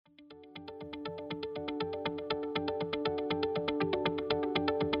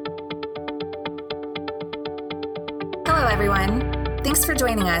everyone. Thanks for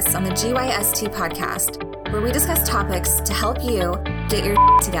joining us on the GYST podcast, where we discuss topics to help you get your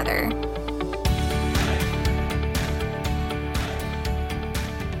together.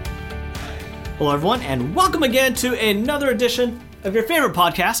 Hello, everyone, and welcome again to another edition of your favorite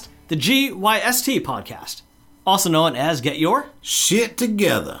podcast, the GYST podcast, also known as Get Your Shit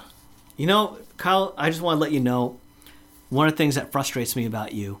Together. You know, Kyle, I just want to let you know, one of the things that frustrates me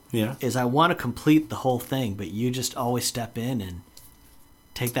about you is I want to complete the whole thing, but you just always step in and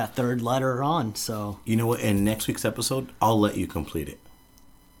take that third letter on, so... You know what? In next week's episode, I'll let you complete it.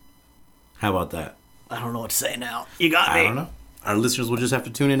 How about that? I don't know what to say now. You got me. I don't know. Our listeners will just have to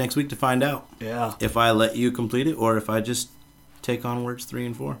tune in next week to find out. Yeah. If I let you complete it or if I just take on words 3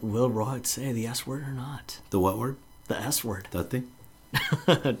 and 4. Will Roy say the S word or not? The what word? The S word. Dutty.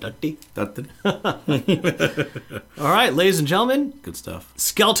 Dutty. Dutty. All right, ladies and gentlemen. Good stuff.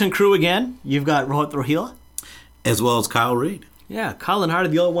 Skeleton crew again. You've got Rohit Rohila. As well as Kyle Reed. Yeah, Kyle and Hart are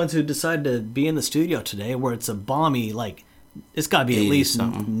the only ones who decided to be in the studio today, where it's a balmy, like, it's got to be at least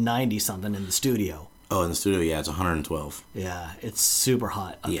 90-something in the studio. Oh, in the studio, yeah, it's 112. Yeah, it's super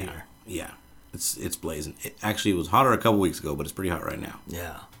hot up here. Yeah, it's blazing. It was hotter a couple weeks ago, but it's pretty hot right now.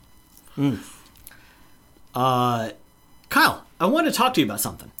 Yeah. Kyle, I want to talk to you about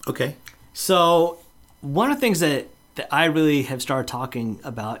something. Okay. So, one of the things that I really have started talking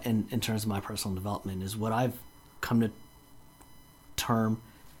about in terms of my personal development is what I've come to term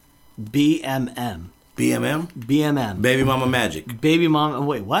BMM. BMM? BMM. Baby Mama Magic. Baby Mama...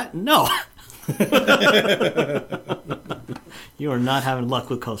 Wait, what? No. You are not having luck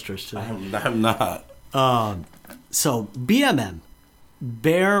with coasters today. I'm not. So, BMM.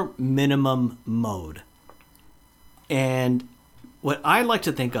 Bare Minimum Mode. And what I like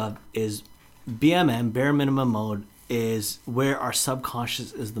to think of is BMM, bare minimum mode, is where our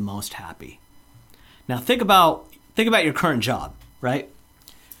subconscious is the most happy. Now think about your current job, right?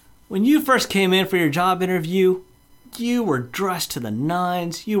 When you first came in for your job interview, you were dressed to the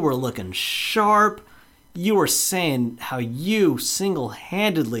nines, you were looking sharp, you were saying how you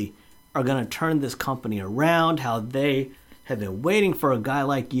single-handedly are going to turn this company around, how they have been waiting for a guy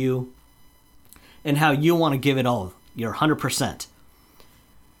like you, and how you want to give it all. You're 100%.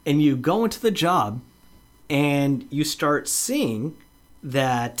 And you go into the job and you start seeing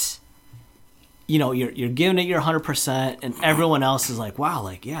that, you know, you're giving it your 100% and everyone else is like, wow,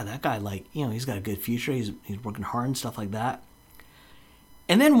 like, yeah, that guy, like, you know, he's got a good future. He's working hard and stuff like that.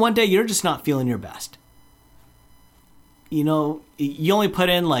 And then one day you're just not feeling your best. You know, you only put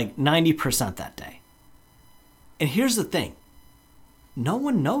in like 90% that day. And here's the thing. No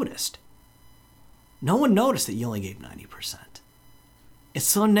one noticed. No one noticed that you only gave 90%. And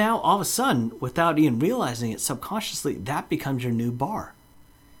so now, all of a sudden, without even realizing it subconsciously, that becomes your new bar.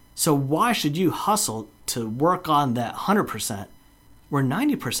 So why should you hustle to work on that 100% where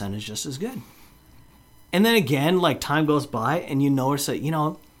 90% is just as good? And then again, like time goes by and you notice that, you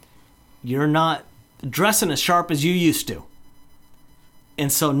know, you're not dressing as sharp as you used to.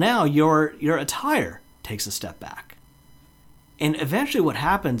 And so now your attire takes a step back. And eventually what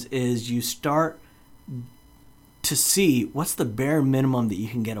happens is you start to see what's the bare minimum that you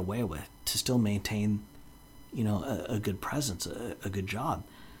can get away with to still maintain, you know, a good presence, a good job.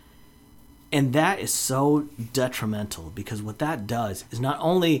 And that is so detrimental because what that does is not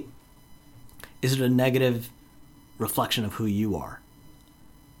only is it a negative reflection of who you are,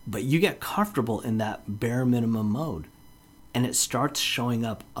 but you get comfortable in that bare minimum mode and it starts showing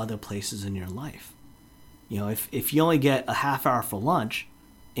up other places in your life. You know, if you only get a half hour for lunch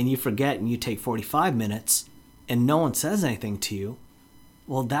and you forget and you take 45 minutes and no one says anything to you,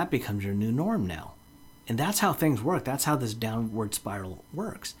 well, that becomes your new norm now. And that's how things work. That's how this downward spiral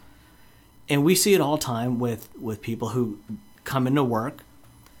works. And we see it all the time with people who come into work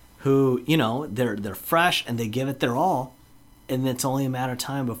who, you know, they're fresh and they give it their all. And it's only a matter of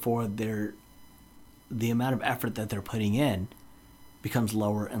time before the amount of effort that they're putting in becomes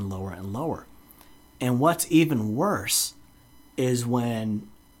lower and lower and lower. And what's even worse is when,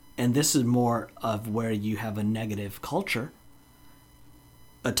 and this is more of where you have a negative culture,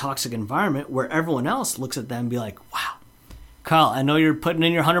 a toxic environment where everyone else looks at them and be like, wow, Kyle, I know you're putting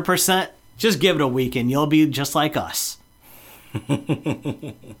in your 100%. Just give it a week and you'll be just like us.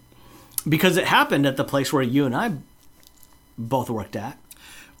 Because it happened at the place where you and I both worked at.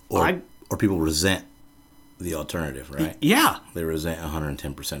 Or people resent the alternative, right? Yeah. They resent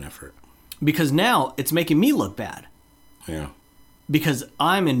 110% effort. Because now it's making me look bad. Yeah. Because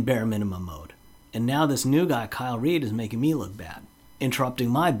I'm in bare minimum mode. And now this new guy, Kyle Reed, is making me look bad. Interrupting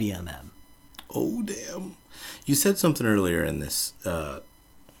my BMM. Oh, damn. You said something earlier in this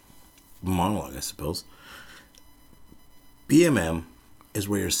monologue, I suppose. BMM is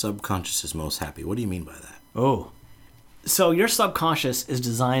where your subconscious is most happy. What do you mean by that? Oh, so your subconscious is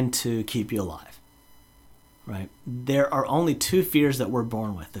designed to keep you alive, right? There are only two fears that we're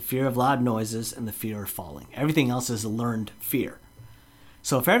born with: the fear of loud noises and the fear of falling. Everything else is a learned fear.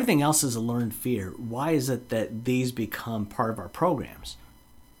 So if everything else is a learned fear, why is it that these become part of our programs,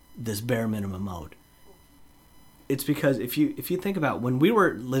 this bare minimum mode? It's because if you think about when we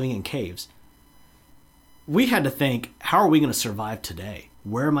were living in caves, we had to think, how are we going to survive today?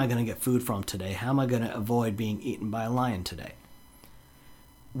 Where am I going to get food from today? How am I going to avoid being eaten by a lion today?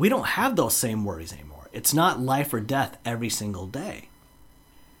 We don't have those same worries anymore. It's not life or death every single day.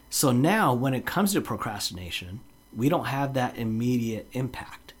 So now when it comes to procrastination, we don't have that immediate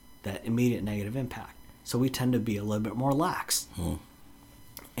impact, that immediate negative impact. So we tend to be a little bit more lax.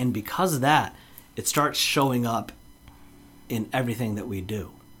 And because of that, it starts showing up in everything that we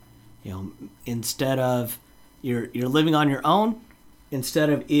do. You know, instead of you're living on your own,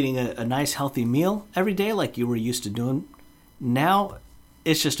 instead of eating a nice healthy meal every day like you were used to doing, now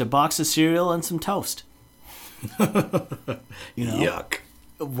it's just a box of cereal and some toast. You know? Yuck.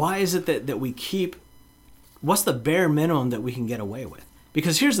 Why is it that we keep, what's the bare minimum that we can get away with?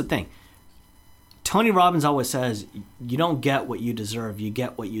 Because here's the thing. Tony Robbins always says, you don't get what you deserve, you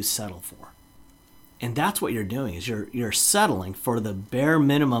get what you settle for. And that's what you're doing, is you're settling for the bare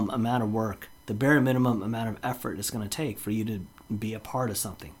minimum amount of work, the bare minimum amount of effort it's going to take for you to be a part of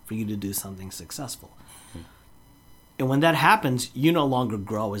something, for you to do something successful. And when that happens, you no longer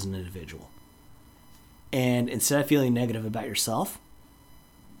grow as an individual. And instead of feeling negative about yourself,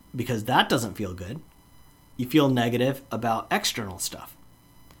 because that doesn't feel good, you feel negative about external stuff.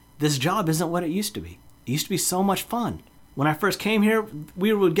 This job isn't what it used to be. It used to be so much fun. When I first came here,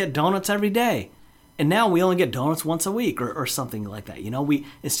 we would get donuts every day. And now we only get donuts once a week or something like that. You know, we,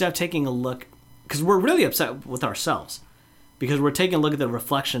 instead of taking a look, because we're really upset with ourselves, because we're taking a look at the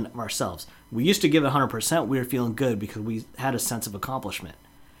reflection of ourselves. We used to give it 100%. We were feeling good because we had a sense of accomplishment.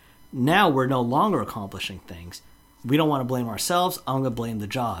 Now we're no longer accomplishing things. We don't want to blame ourselves. I'm going to blame the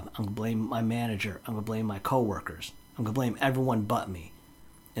job. I'm going to blame my manager. I'm going to blame my coworkers. I'm going to blame everyone but me.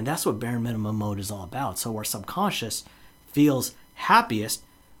 And that's what bare minimum mode is all about. So our subconscious feels happiest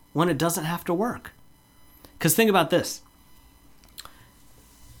when it doesn't have to work. Because think about this.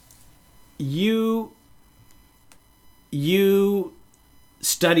 You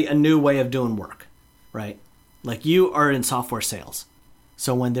study a new way of doing work, right? Like you are in software sales.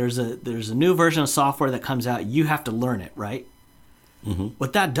 So when there's a new version of software that comes out, you have to learn it, right? Mm-hmm.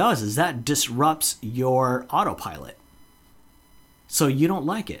 What that does is that disrupts your autopilot. So you don't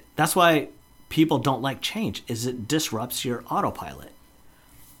like it. That's why people don't like change, is it disrupts your autopilot.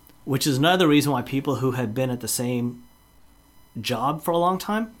 Which is another reason why people who have been at the same job for a long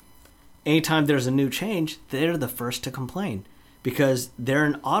time, anytime there's a new change, they're the first to complain because they're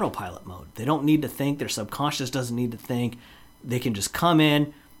in autopilot mode. They don't need to think. Their subconscious doesn't need to think. They can just come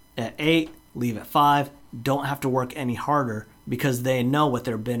in at 8, leave at 5, don't have to work any harder because they know what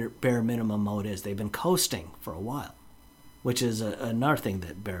their bare minimum mode is. They've been coasting for a while, which is another thing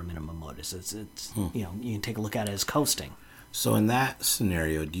that bare minimum mode is. It's you know, you can take a look at it as coasting. So in that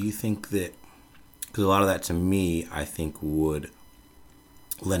scenario, do you think that, because a lot of that to me, I think would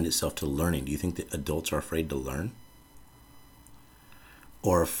lend itself to learning. Do you think that adults are afraid to learn?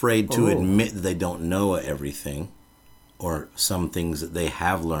 Or afraid to admit that they don't know everything? Or some things that they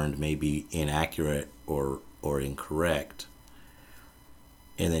have learned may be inaccurate or incorrect,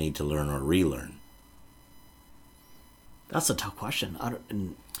 and they need to learn or relearn? That's a tough question.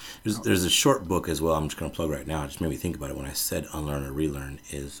 There's a short book as well, I'm just going to plug right now. It just made me think about it when I said unlearn or relearn,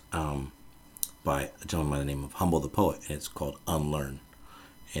 is by a gentleman by the name of Humble the Poet, and it's called Unlearn.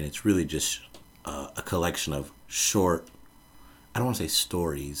 And it's really just a collection of short, I don't want to say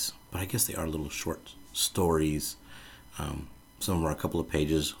stories, but I guess they are little short stories. Some of them are a couple of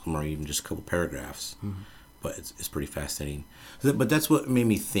pages, some are even just a couple paragraphs. Mm-hmm. But it's pretty fascinating. But that's what made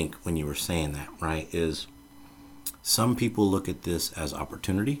me think when you were saying that, right, is some people look at this as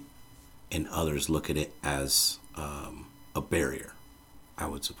opportunity and others look at it as a barrier, I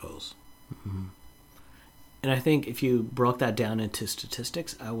would suppose. Mm-hmm. And I think if you broke that down into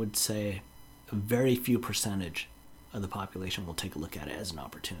statistics, I would say a very few percentage of the population will take a look at it as an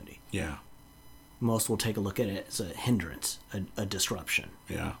opportunity. Yeah. Most will take a look at it as a hindrance, a disruption.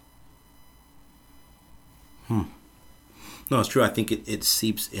 Yeah. No, it's true. I think it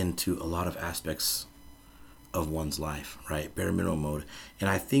seeps into a lot of aspects of one's life, right? Bare minimum mode. And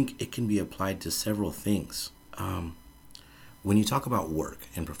I think it can be applied to several things. When you talk about work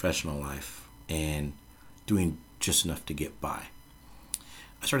and professional life and doing just enough to get by,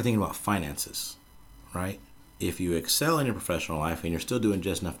 I started thinking about finances, right? if you excel in your professional life and you're still doing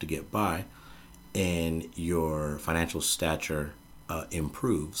just enough to get by, and your financial stature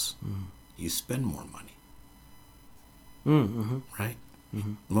improves, you spend more money. Right?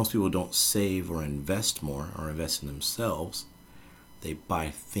 Most people don't save or invest more or invest in themselves. They buy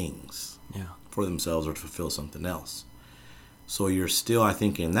things for themselves or to fulfill something else. So you're still, I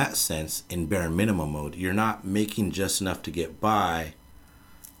think, in that sense, in bare minimum mode. You're not making just enough to get by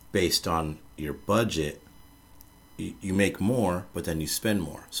based on your budget. You make more, but then you spend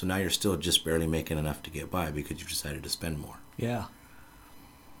more. So now you're still just barely making enough to get by because you've decided to spend more. Yeah.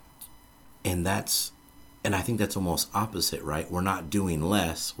 And I think that's almost opposite, right? We're not doing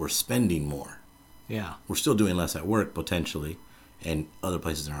less, we're spending more. Yeah. We're still doing less at work, potentially, and other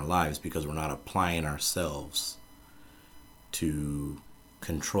places in our lives because we're not applying ourselves to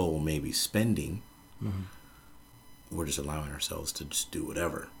control maybe spending. We're just allowing ourselves to just do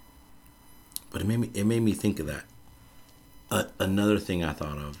whatever. But it made me think of that. Another thing I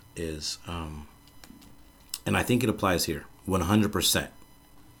thought of is, and I think it applies here, 100%.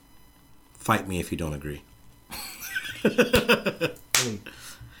 Fight me if you don't agree.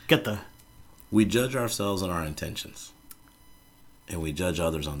 We judge ourselves on our intentions, and we judge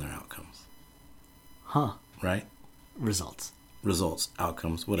others on their outcomes. Huh. Right? Results,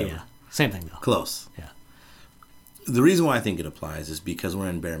 outcomes, whatever. Yeah. Same thing, though. Close. Yeah. The reason why I think it applies is because we're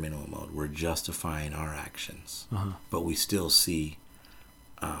in bare minimum mode. We're justifying our actions, but we still see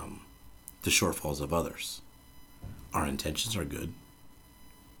the shortfalls of others. Our intentions are good,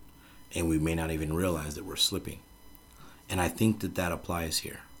 and we may not even realize that we're slipping. And I think that applies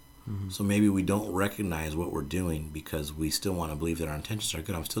here. So maybe we don't recognize what we're doing because we still want to believe that our intentions are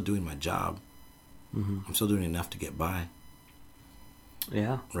good. I'm still doing my job. I'm still doing enough to get by.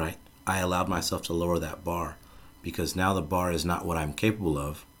 Yeah. Right? I allowed myself to lower that bar because now the bar is not what I'm capable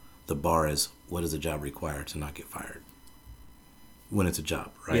of. The bar is what does the job require to not get fired when it's a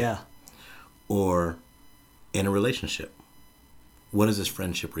job, right? Yeah. Or in a relationship, what does this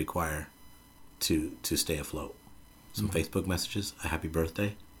friendship require to stay afloat? Some Facebook messages, a happy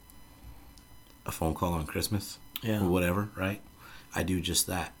birthday, a phone call on Christmas, or whatever, right? I do just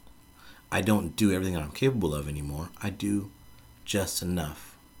that. I don't do everything that I'm capable of anymore. I do just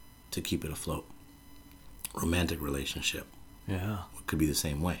enough to keep it afloat. Romantic relationship. Yeah. It could be the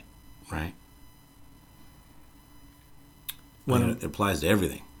same way, right? It applies to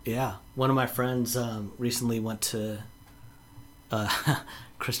everything. Yeah. One of my friends recently went to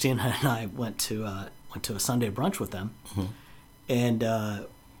Christina and I went to a Sunday brunch with them. And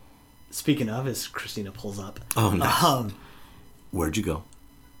speaking of, as Christina pulls up. Oh, nice. Where'd you go?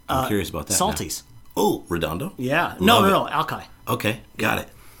 I'm curious about that. Salties. Now. Oh, Redondo? Yeah. No, Alki. Okay, got it.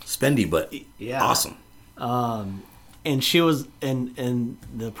 Spendy, but awesome. And she was, and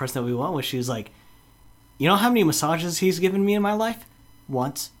the person that we went with, she was like, you know how many massages he's given me in my life?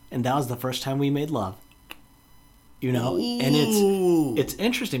 Once. And that was the first time we made love. You know? Ooh. And it's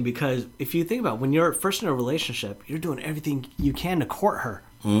interesting because if you think about it, when you're first in a relationship, you're doing everything you can to court her.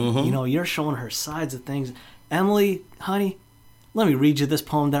 You know, you're showing her sides of things. Emily, honey, let me read you this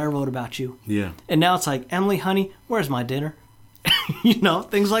poem that I wrote about you. Yeah. And now it's like, Emily, honey, where's my dinner? You know,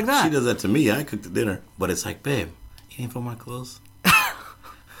 things like that. She does that to me. I cook the dinner. But it's like, babe, you ain't fold my clothes?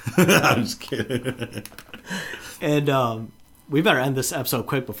 I'm just kidding. And we better end this episode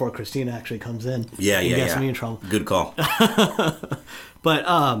quick before Christina actually comes in. Yeah. Gets me in trouble. Good call.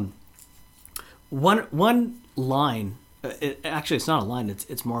 But one line, actually it's not a line,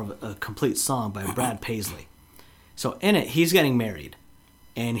 it's more of a complete song by Brad Paisley. So in it, he's getting married,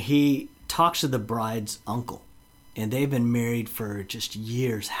 and he talks to the bride's uncle, and they've been married for just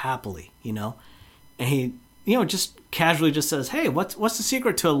years happily, you know, and he, you know, just casually just says, hey, what's the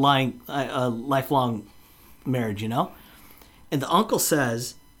secret to a lifelong marriage, you know? And the uncle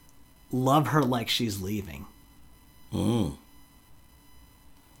says, love her like she's leaving.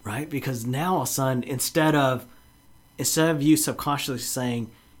 Right? Because now, all of a sudden, instead of you subconsciously saying,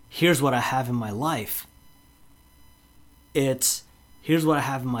 here's what I have in my life, it's, here's what I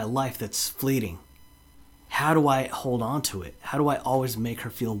have in my life that's fleeting. How do I hold on to it? How do I always make her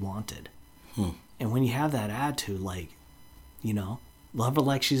feel wanted? And when you have that attitude, like, you know, love her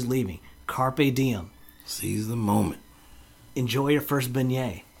like she's leaving. Carpe diem. Seize the moment. Enjoy your first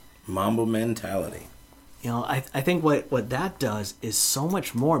beignet. Mambo mentality. You know, I think what that does is so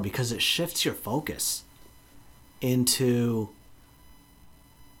much more because it shifts your focus into,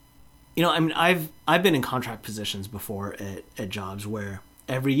 you know, I mean, I've been in contract positions before at jobs where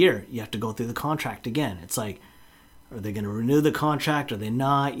every year you have to go through the contract again. It's like, are they going to renew the contract? Are they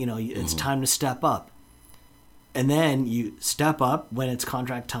not? You know, it's time to step up. And then you step up when it's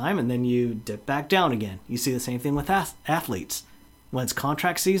contract time, and then you dip back down again. You see the same thing with athletes. When it's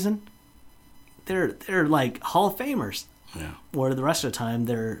contract season, they're like Hall of Famers. Yeah. Where the rest of the time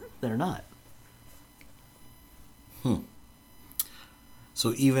they're not.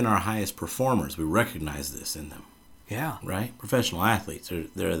 So even our highest performers, we recognize this in them. Yeah. Right? Professional athletes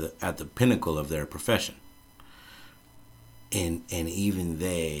they're at the pinnacle of their profession, and even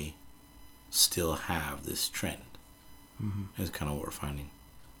they still have this trend. That's kind of what we're finding.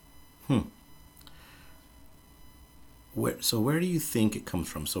 Where do you think it comes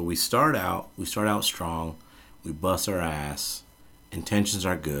from? So we start out strong, we bust our ass, intentions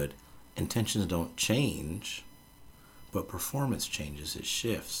are good, intentions don't change, but performance changes, it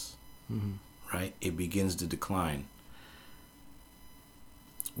shifts, right? It begins to decline.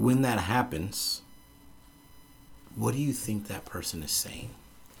 When that happens, what do you think that person is saying?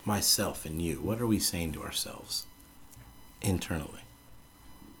 Myself and you, what are we saying to ourselves internally?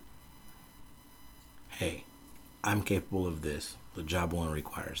 Hey, I'm capable of this. The job one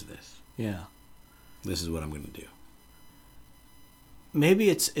requires this. Yeah. This is what I'm going to do. Maybe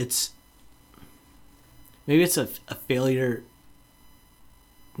it's a failure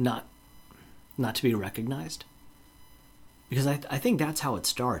not to be recognized. Because I think that's how it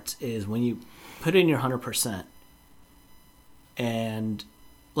starts, is when you put in your 100%, and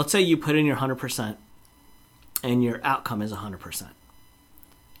let's say you put in your 100% and your outcome is 100%.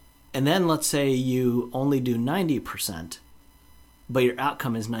 And then let's say you only do 90%, but your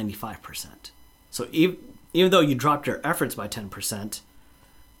outcome is 95%. So even though you dropped your efforts by 10%,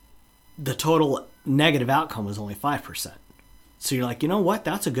 the total negative outcome was only 5%. So you're like, you know what?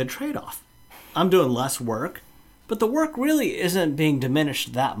 That's a good trade-off. I'm doing less work, but the work really isn't being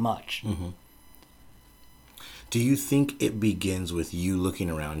diminished that much. Mm-hmm. Do you think it begins with you looking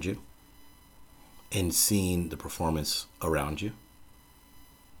around you and seeing the performance around you?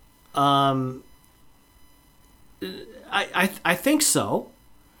 I think so.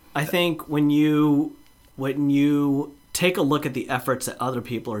 I think when you take a look at the efforts that other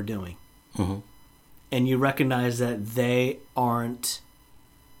people are doing, and you recognize that they aren't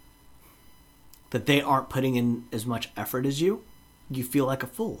putting in as much effort as you feel like a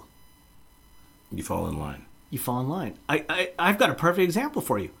fool. You fall in line. You fall in line. I've got a perfect example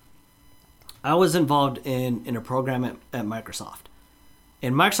for you. I was involved in a program at Microsoft.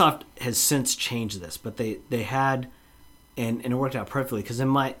 And Microsoft has since changed this, but they had, and it worked out perfectly, because in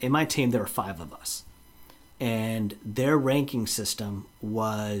my team there were 5 of us. And their ranking system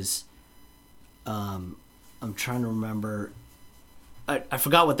was, I'm trying to remember, I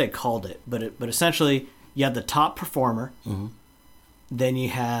forgot what they called it, but essentially you have the top performer, then you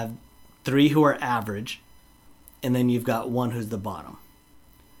have 3 who are average, and then you've got 1 who's the bottom.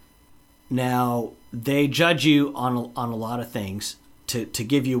 Now, they judge you on a lot of things to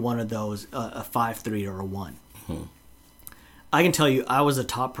give you one of those, a 5, 3, or a 1. I can tell you I was a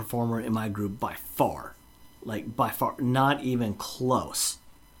top performer in my group by far, not even close.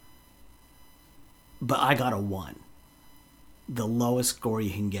 But I got a 1, the lowest score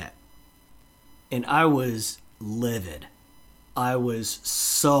you can get. And I was livid. I was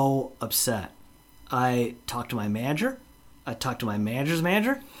so upset. I talked to my manager. I talked to my manager's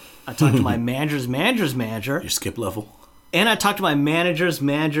manager. I talked to my manager's manager's manager. Your skip level. And I talked to my manager's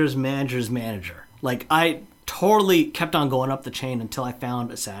manager's manager's manager. Like, I totally kept on going up the chain until I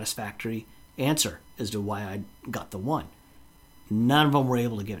found a satisfactory answer as to why I got the 1. None of them were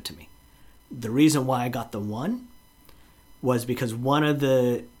able to give it to me. The reason why I got the 1 was because one of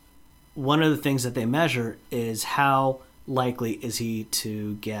the things that they measure is how likely is he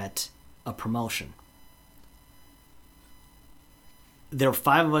to get a promotion. There were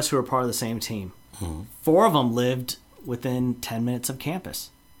 5 of us who were part of the same team. 4 of them lived within 10 minutes of campus.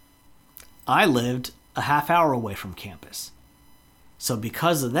 I lived a half hour away from campus. So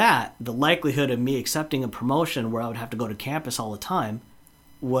because of that, the likelihood of me accepting a promotion where I would have to go to campus all the time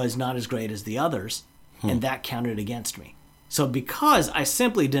was not as great as the others, and that counted against me. So because I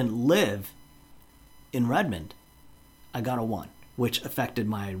simply didn't live in Redmond, I got a 1, which affected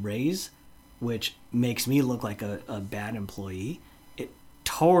my raise, which makes me look like a bad employee. It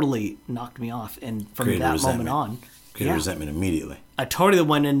totally knocked me off, and from Created that resentment. moment on, Created resentment immediately. I totally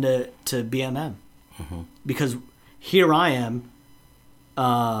went into BMM because here I am,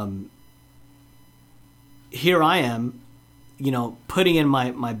 putting in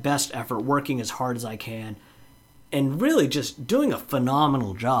my best effort, working as hard as I can, and really just doing a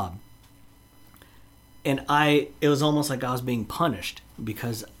phenomenal job. And it was almost like I was being punished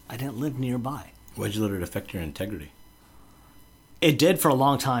because I didn't live nearby. Why'd you let it affect your integrity? It did for a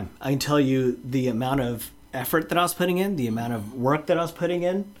long time. I can tell you the amount of effort that I was putting in, the amount of work that I was putting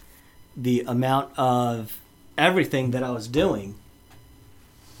in, the amount of everything that I was doing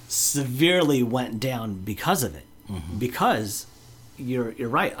severely went down because of it. Mm-hmm. Because you're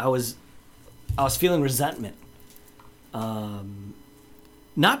right. I was feeling resentment.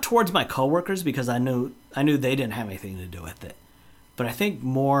 Not towards my coworkers, because I knew they didn't have anything to do with it. But I think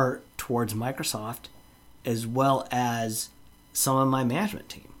more towards Microsoft, as well as some of my management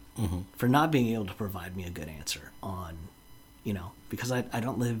team, mm-hmm. for not being able to provide me a good answer on, because I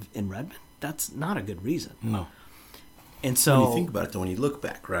don't live in Redmond. That's not a good reason. No. And so when you think about it, though, when you look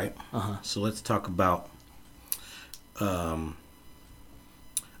back, right? Uh-huh. So let's talk about our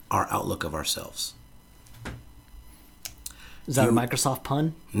outlook of ourselves. Is that a Microsoft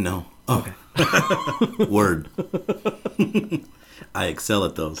pun? No. Oh. Okay. Word. I excel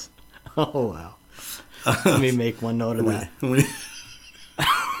at those. Oh, wow. Let me make one note of that.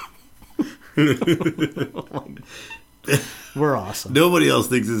 We're awesome. Nobody else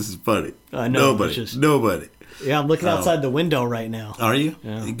thinks this is funny. Nobody. Nobody. Yeah, I'm looking outside the window right now. Are you?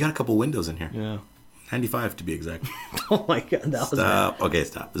 Yeah. You got a couple windows in here. Yeah. 95 to be exact. Oh my God, that was bad. Okay,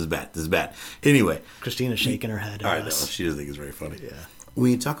 stop. This is bad. Anyway. Christina's shaking her head. I know. She doesn't think it's very funny. Yeah.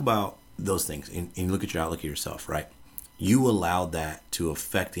 When you talk about those things and you look at your outlook of yourself, right? You allowed that to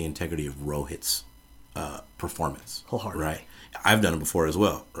affect the integrity of Rohit's performance. Wholeheartedly. Right? I've done it before as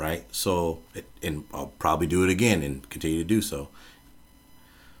well, right? So, and I'll probably do it again and continue to do so.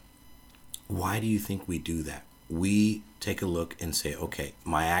 Why do you think we do that? We take a look and say, okay,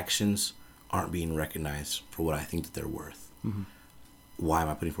 my actions aren't being recognized for what I think that they're worth. Mm-hmm. Why am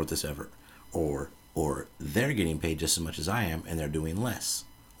I putting forth this effort? Or they're getting paid just as much as I am and they're doing less.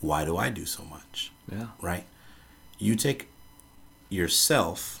 Why do I do so much? Yeah. Right? You take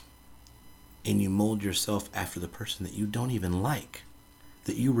yourself and you mold yourself after the person that you don't even like,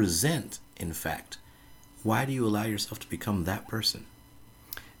 that you resent, in fact. Why do you allow yourself to become that person?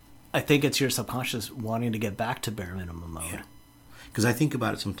 I think it's your subconscious wanting to get back to bare minimum mode. Yeah. Because I think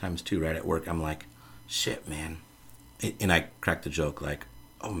about it sometimes too, right? At work, I'm like, shit, man. And I crack the joke like,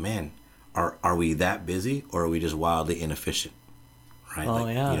 oh, man, are we that busy or are we just wildly inefficient? Right? Oh,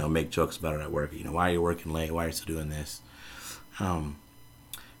 like, yeah. Make jokes about it at work. Why are you working late? Why are you still doing this?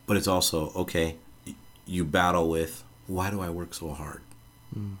 But it's also, okay, you battle with, why do I work so hard?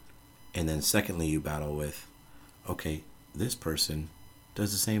 Mm. And then secondly, you battle with, okay, this person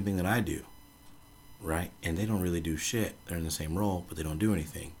does the same thing that I do, right? And they don't really do shit. They're in the same role, but they don't do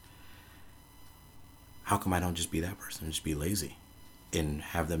anything. How come I don't just be that person and just be lazy and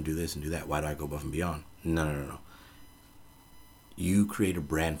have them do this and do that? Why do I go above and beyond? No. You create a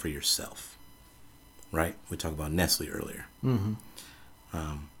brand for yourself, right? We talked about Nestle earlier. Mm-hmm.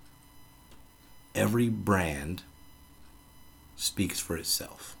 Every brand speaks for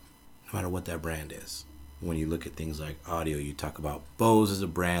itself, no matter what that brand is. When you look at things like audio, you talk about Bose as a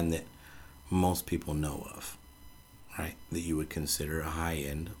brand that most people know of, right? That you would consider a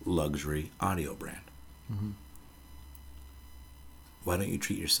high-end luxury audio brand. Mm-hmm. Why don't you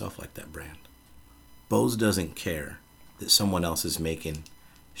treat yourself like that brand? Bose doesn't care that someone else is making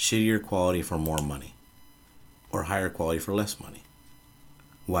shittier quality for more money or higher quality for less money.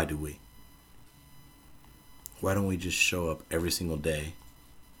 Why do we? Why don't we just show up every single day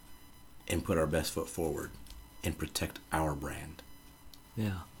and put our best foot forward and protect our brand?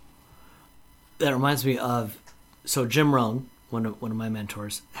 Yeah. That reminds me of, so Jim Rohn, one of my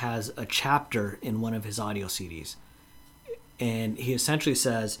mentors, has a chapter in one of his audio CDs. And he essentially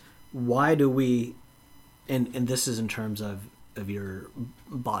says, why do we, and this is in terms of your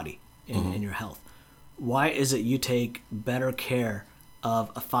body and your health, why is it you take better care of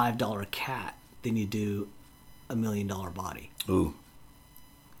a $5 cat than you do $1 million body? Ooh.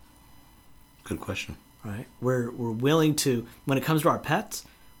 Good question. Right? We're willing to, when it comes to our pets,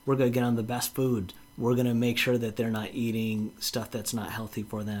 we're going to get them the best food. We're going to make sure that they're not eating stuff that's not healthy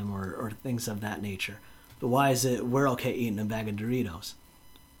for them or things of that nature. But why is it we're okay eating a bag of Doritos?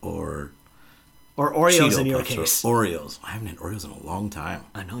 Or Oreos Cheeto in your Puffs case. Or Oreos. I haven't had Oreos in a long time.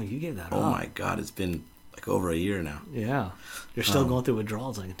 I know, you gave that up. Oh my God, it's been like over a year now. Yeah. You're still going through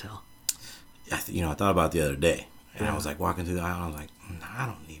withdrawals, I can tell. I thought about it the other day. And Yeah. I was like walking through the aisle and I was like, I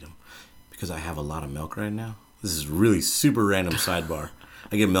don't need them. Because I have a lot of milk right now. This is really super random sidebar.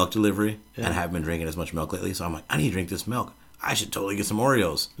 I get milk delivery and I haven't been drinking as much milk lately. So I'm like, I need to drink this milk. I should totally get some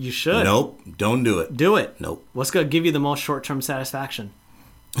Oreos. You should. Nope. Don't do it. Do it. Nope. What's going to give you the most short-term satisfaction?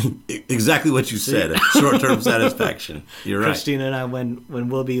 Exactly what you said. Short-term satisfaction. You're right. Christina and I, when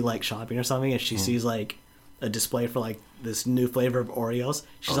we'll be like shopping or something, and she sees like a display for like this new flavor of Oreos,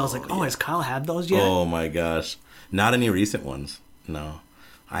 she's always like, "Oh, has Kyle had those yet?" Oh my gosh, not any recent ones. No,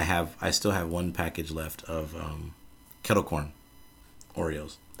 I still have one package left of kettle corn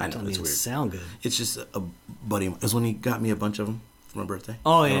Oreos. I know, it's weird. Sound good. It's just a buddy. It was when he got me a bunch of them for my birthday.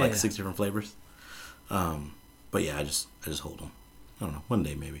 Oh, yeah. Like 6 different flavors. But yeah, I just hold them. I don't know. One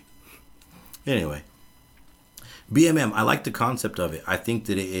day maybe. Anyway. BMM, I like the concept of it. I think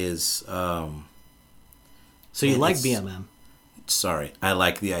that it is... so you like BMM? Sorry. I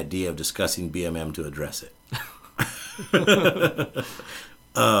like the idea of discussing BMM to address it.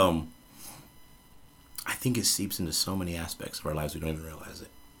 I think it seeps into so many aspects of our lives we don't even realize it.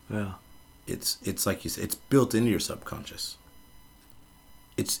 Yeah. It's like you said, it's built into your subconscious.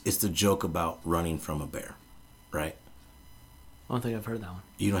 It's the joke about running from a bear, right? I don't think I've heard that one.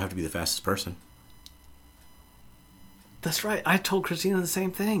 You don't have to be the fastest person. That's right. I told Christina the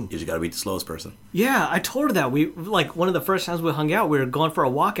same thing. You just got to beat the slowest person. Yeah, I told her that. We like one of the first times we hung out, we were going for a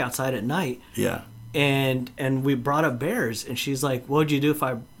walk outside at night. Yeah. And we brought up bears, and she's like, "What would you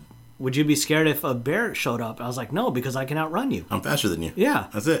do would you be scared if a bear showed up?" And I was like, "No, because I can outrun you. I'm faster than you." Yeah.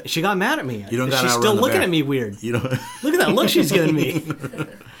 That's it. She got mad at me. You don't got to She's outrun still the looking bear. at me weird. You don't. Look at that look she's giving me.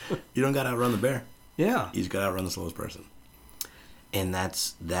 You don't got to outrun the bear. Yeah. You just got to outrun the slowest person. And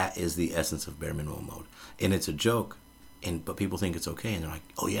that is the essence of bare minimum mode. And it's a joke, but people think it's okay, and they're like,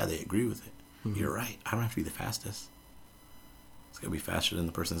 "Oh yeah, they agree with it." Mm-hmm. You're right. I don't have to be the fastest. It's got to be faster than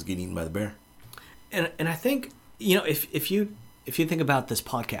the person that's getting eaten by the bear. And I think, if you think about this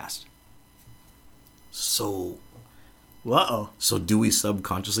podcast. So So do we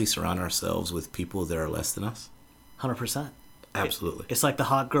subconsciously surround ourselves with people that are less than us? 100%. Absolutely. It's like the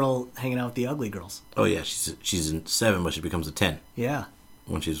hot girl hanging out with the ugly girls. Oh yeah, she's in 7, but she becomes a 10. Yeah.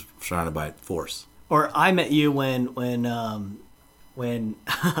 When she's surrounded by force. Or I met you when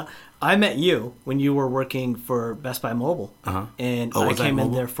I met you when you were working for Best Buy Mobile. Uh-huh. And I came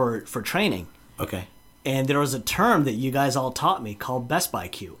in there for training. Okay. And there was a term that you guys all taught me called Best Buy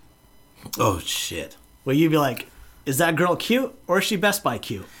cute. Oh shit. Well, you'd be like, "Is that girl cute or is she Best Buy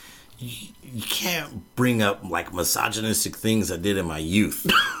cute?" You can't bring up like misogynistic things I did in my youth.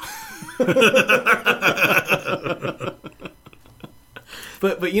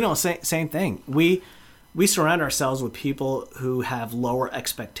 But same thing. We surround ourselves with people who have lower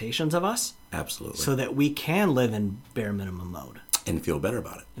expectations of us. Absolutely. So that we can live in bare minimum mode. And feel better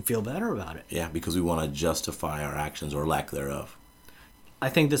about it. Yeah, because we want to justify our actions or lack thereof. I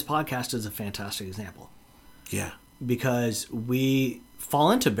think this podcast is a fantastic example. Yeah. Because we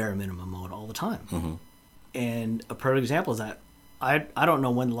fall into bare minimum mode all the time. Mm-hmm. And a perfect example is that I don't know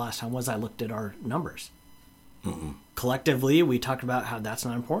when the last time was I looked at our numbers. Mm-mm. Collectively, we talked about how that's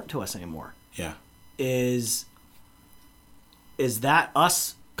not important to us anymore. Yeah. Is that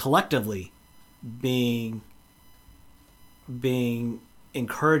us collectively being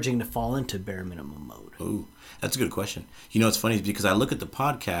encouraging to fall into bare minimum mode? Ooh, that's a good question. It's funny because I look at the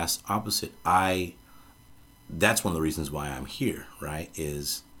podcast opposite. That's one of the reasons why I'm here, right?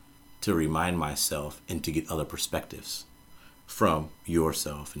 Is to remind myself and to get other perspectives from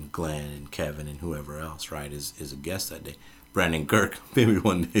yourself and Glenn and Kevin and whoever else, right? Is a guest that day. Brandon Kirk, maybe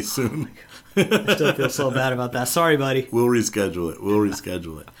one day soon. I still feel so bad about that. Sorry, buddy. We'll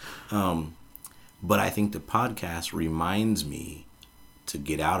reschedule it. But I think the podcast reminds me to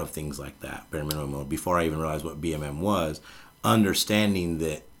get out of things like that, bare minimum mode, before I even realized what BMM was, understanding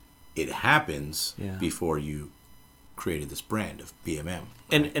that it happens before you created this brand of BMM.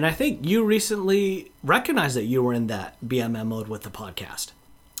 Right? And I think you recently recognized that you were in that BMM mode with the podcast.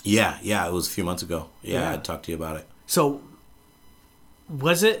 Yeah, it was a few months ago. Yeah. I talked to you about it. So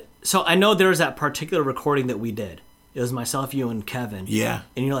was it? So I know there was that particular recording that we did. It was myself, you, and Kevin. Yeah.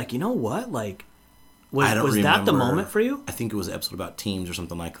 And you're like, you know what? Like, was that the moment for you? I think it was an episode about teams or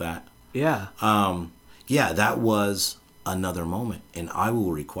something like that. Yeah. Yeah, that was another moment, and I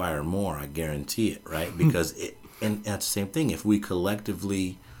will require more. I guarantee it, right? Because and that's the same thing. If we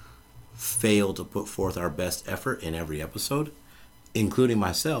collectively fail to put forth our best effort in every episode, including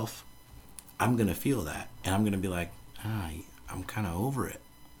myself, I'm gonna feel that, and I'm gonna be like, I'm kind of over it,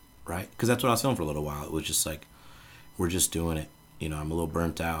 right? Because that's what I was feeling for a little while. It was just like, we're just doing it. I'm a little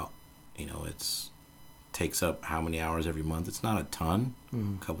burnt out. It's takes up how many hours every month? It's not a ton,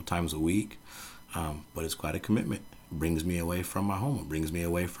 a couple times a week, but it's quite a commitment. It brings me away from my home. It brings me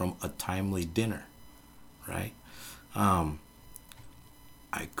away from a timely dinner, right? I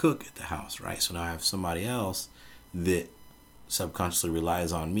cook at the house, right? So now I have somebody else that subconsciously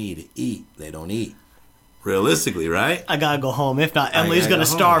relies on me to eat. They don't eat. Realistically, right? I gotta go home. If not, Emily's gonna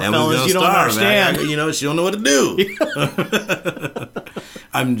starve, fellas. You don't understand. Man. She don't know what to do.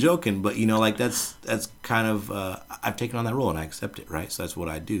 I'm joking, but that's kind of I've taken on that role and I accept it, right? So that's what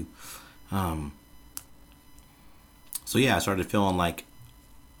I do. So yeah, I started feeling like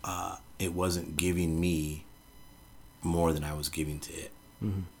it wasn't giving me more than I was giving to it.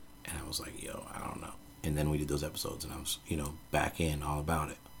 And I was like, yo, I don't know. And then we did those episodes, and I was, back in all about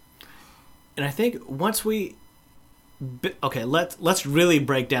it. And I think once okay, let's really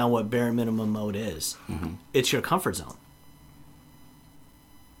break down what bare minimum mode is. It's your comfort zone.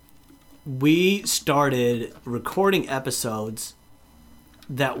 We started recording episodes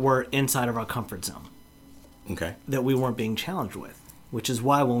that were inside of our comfort zone. Okay. That we weren't being challenged with, which is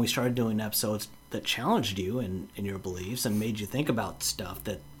why when we started doing episodes that challenged you in your beliefs and made you think about stuff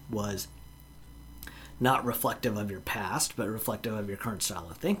that was not reflective of your past, but reflective of your current style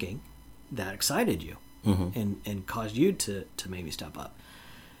of thinking, that excited you and caused you to maybe step up.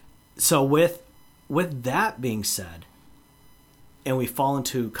 So with that being said, and we fall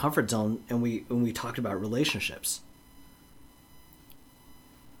into comfort zone, and we talked about relationships,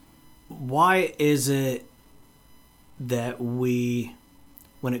 why is it that we,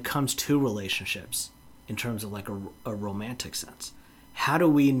 when it comes to relationships, in terms of like a romantic sense, how do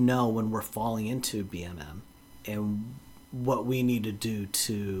we know when we're falling into BMM and what we need to do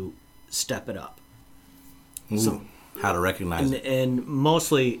to step it up? Ooh, so how to recognize it. And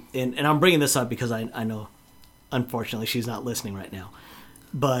mostly, and I'm bringing this up because I know, unfortunately, she's not listening right now.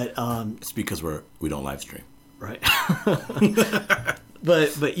 But it's because we don't live stream. Right.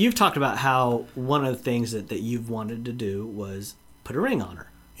 But you've talked about how one of the things that you've wanted to do was put a ring on her.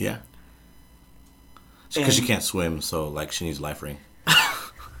 Yeah. Because she can't swim, so like she needs a life ring.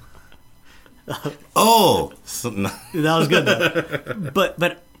 Oh! That was good though.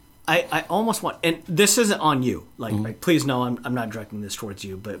 But I almost want, and this isn't on you. Like please know I'm not directing this towards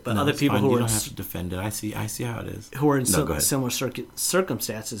you, but no, other people fine. who you are don't have to defend it. I see how it is. Who are in similar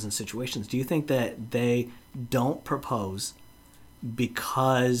circumstances and situations. Do you think that they don't propose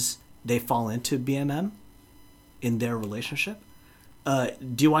because they fall into BMM in their relationship? Do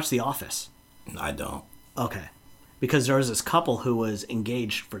you watch The Office? I don't. Okay. Because there was this couple who was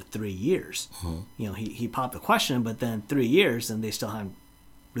engaged for 3 years. He popped the question, but then 3 years and they still haven't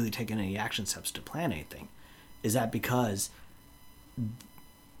really taken any action steps to plan anything. Is that because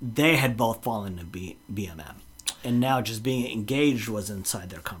they had both fallen into BMM and now just being engaged was inside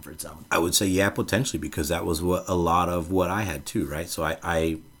their comfort zone? I would say yeah, potentially, because that was what a lot of what I had too, right? So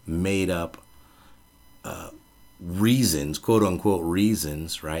I made up reasons, quote unquote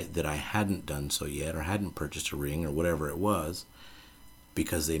reasons, right, that I hadn't done so yet or hadn't purchased a ring or whatever it was,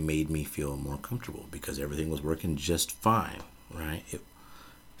 because they made me feel more comfortable, because everything was working just fine, right?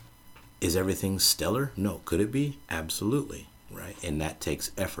 Is everything stellar? No. Could it be? Absolutely, right? And that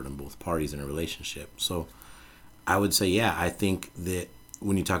takes effort on both parties in a relationship. So I would say, yeah, I think that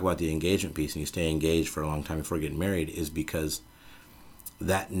when you talk about the engagement piece and you stay engaged for a long time before getting married is because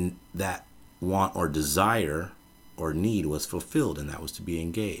that want or desire or need was fulfilled, and that was to be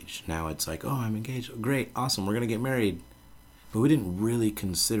engaged. Now it's like, oh, I'm engaged. Great, awesome, we're going to get married. But we didn't really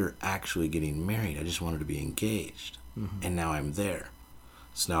consider actually getting married. I just wanted to be engaged. And now I'm there.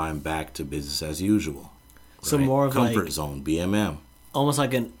 So now I'm back to business as usual. So right? more of comfort like, zone, BMM. Almost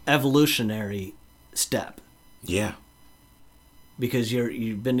like an evolutionary step. Yeah. Because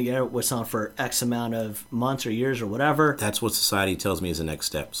you've been together with someone for X amount of months or years or whatever. That's what society tells me is the next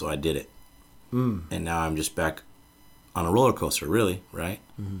step. So I did it. And now I'm just back on a roller coaster, really, right?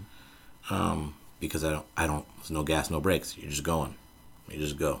 Because I don't. There's no gas, no brakes. You're just going. You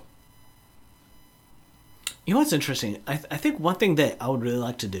just go. You know what's interesting? I think one thing that I would really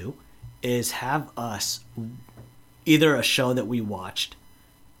like to do is have us either a show that we watched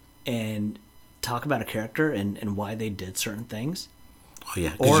and talk about a character and why they did certain things. Oh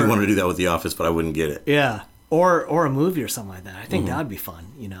yeah, because you wanted to do that with The Office, but I wouldn't get it. Yeah, or a movie or something like that. I think that would be fun.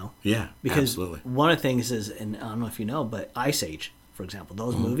 Yeah, because absolutely. One of the things is, and I don't know if you know, but Ice Age, for example,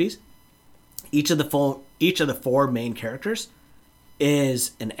 those movies, each of the four main characters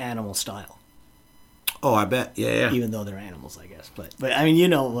is an animal style. Oh, I bet. Yeah. Even though they're animals, I guess. But I mean, you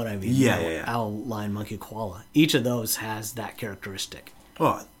know what I mean. Yeah. Owl, lion, monkey, koala. Each of those has that characteristic.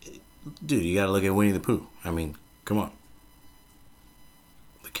 Oh, dude, you got to look at Winnie the Pooh. I mean, come on.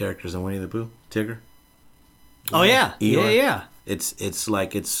 The characters in Winnie the Pooh, Tigger. Oh yeah, Eeyore. Yeah. It's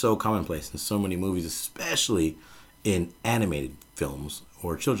like it's so commonplace in so many movies, especially in animated films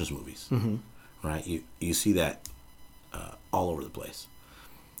or children's movies. Right? You see that all over the place,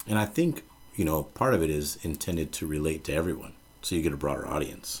 and I think part of it is intended to relate to everyone, so you get a broader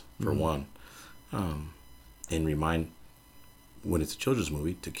audience for one, and remind when it's a children's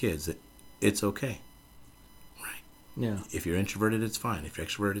movie to kids that it's okay. Right? Yeah. If you're introverted, it's fine. If you're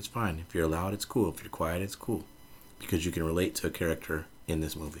extroverted, it's fine. If you're loud, it's cool. If you're quiet, it's cool. Because you can relate to a character in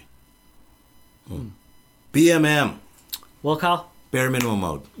this movie. BMM. Well, Kyle, Bare minimum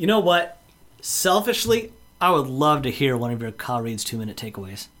mode. You know what? Selfishly, I would love to hear one of your Kyle Reed's 2-minute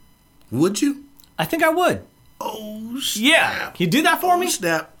takeaways. Would you? I think I would. Oh, snap. Yeah. Can you do that for me?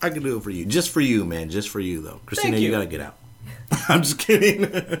 Snap. I can do it for you. Just for you, man. Just for you, though. Christina, Thank you. you got to get out. I'm just kidding.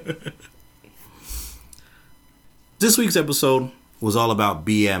 This week's episode was all about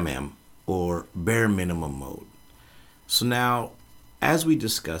BMM, or bare minimum mode. So now, as we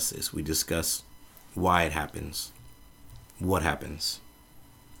discuss this, we discuss why it happens, what happens,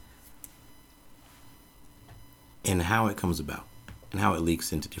 and how it comes about, and how it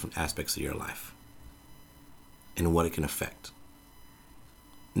leaks into different aspects of your life, and what it can affect.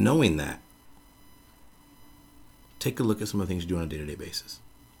 Knowing that, take a look at some of the things you do on a day-to-day basis.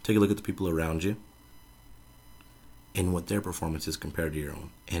 Take a look at the people around you and what their performance is compared to your own,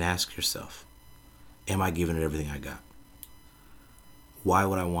 and ask yourself, am I giving it everything I got? Why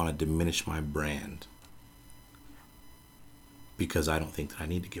would I want to diminish my brand because I don't think that I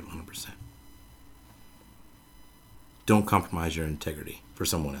need to give 100%? Don't compromise your integrity for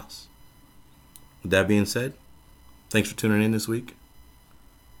someone else. With that being said, thanks for tuning in this week.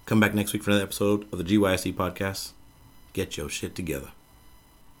 Come back next week for another episode of the GYST podcast. Get your shit together.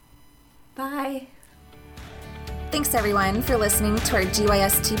 Bye. Thanks, everyone, for listening to our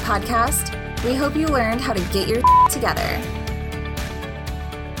GYST podcast. We hope you learned how to get your together.